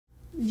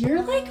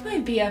You're like my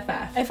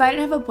BFF. If I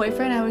didn't have a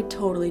boyfriend, I would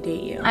totally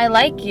date you. I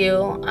like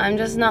you. I'm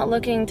just not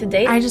looking to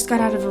date. I just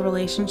got out of a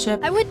relationship.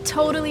 I would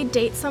totally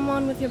date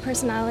someone with your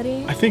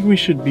personality. I think we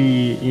should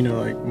be, you know,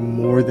 like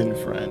more than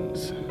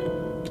friends.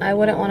 I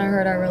wouldn't want to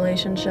hurt our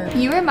relationship.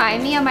 You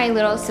remind me of my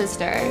little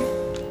sister.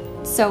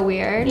 So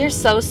weird. You're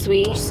so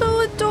sweet.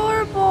 So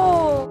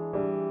adorable.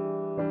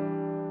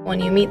 When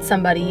you meet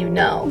somebody you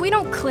know, We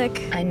don't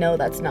click. I know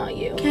that's not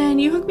you. Can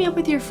you hook me up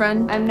with your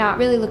friend? I'm not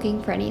really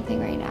looking for anything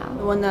right now.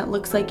 The one that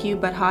looks like you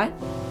but hot?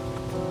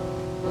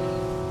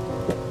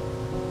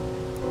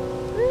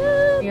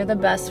 You're the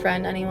best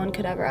friend anyone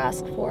could ever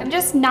ask for. I'm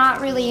just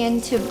not really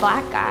into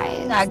black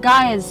guys. That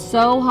guy is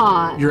so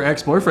hot. Your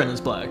ex-boyfriend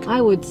is black.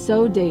 I would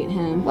so date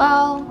him.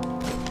 Well,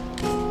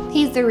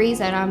 he's the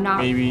reason I'm not.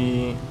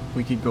 Maybe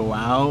we could go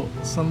out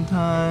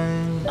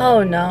sometime.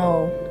 Oh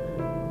no.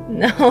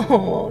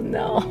 No,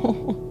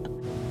 no.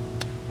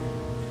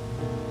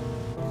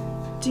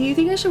 Do you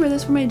think I should wear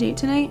this for my date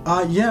tonight?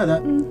 Yeah,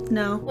 that.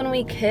 No. When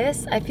we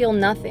kiss, I feel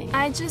nothing.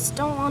 I just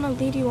don't want to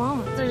lead you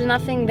on. There's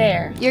nothing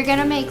there. You're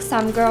gonna make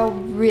some girl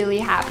really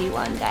happy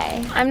one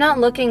day. I'm not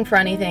looking for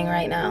anything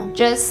right now.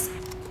 Just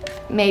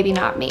maybe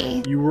not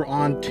me. You were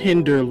on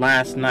Tinder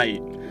last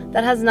night.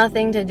 That has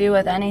nothing to do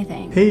with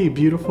anything. Hey,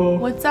 beautiful.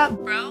 What's up,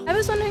 bro? I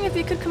was wondering if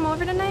you could come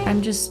over tonight.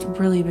 I'm just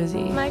really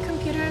busy. My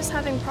computer is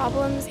having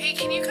problems. Hey,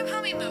 can you come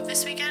help me move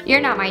this weekend?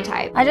 You're not my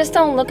type. I just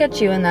don't look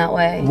at you in that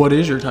way. What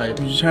is your type?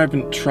 You just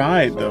haven't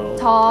tried, though.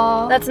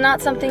 Tall, That's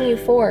not something you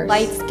force.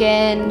 light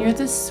skin, You're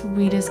the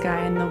sweetest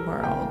guy in the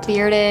world.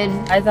 bearded.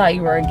 I thought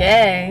you were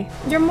gay.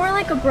 You're more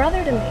like a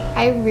brother to me.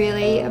 I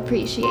really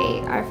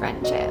appreciate our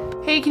friendship.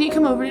 Hey, can you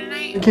come over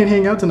tonight? I can't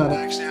hang out tonight.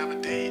 I actually have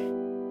a date.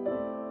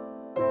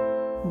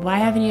 Why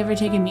haven't you ever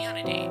taken me on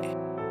a date?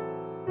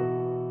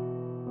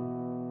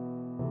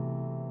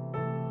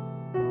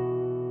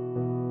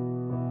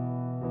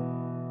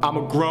 I'm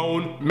a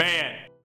grown man.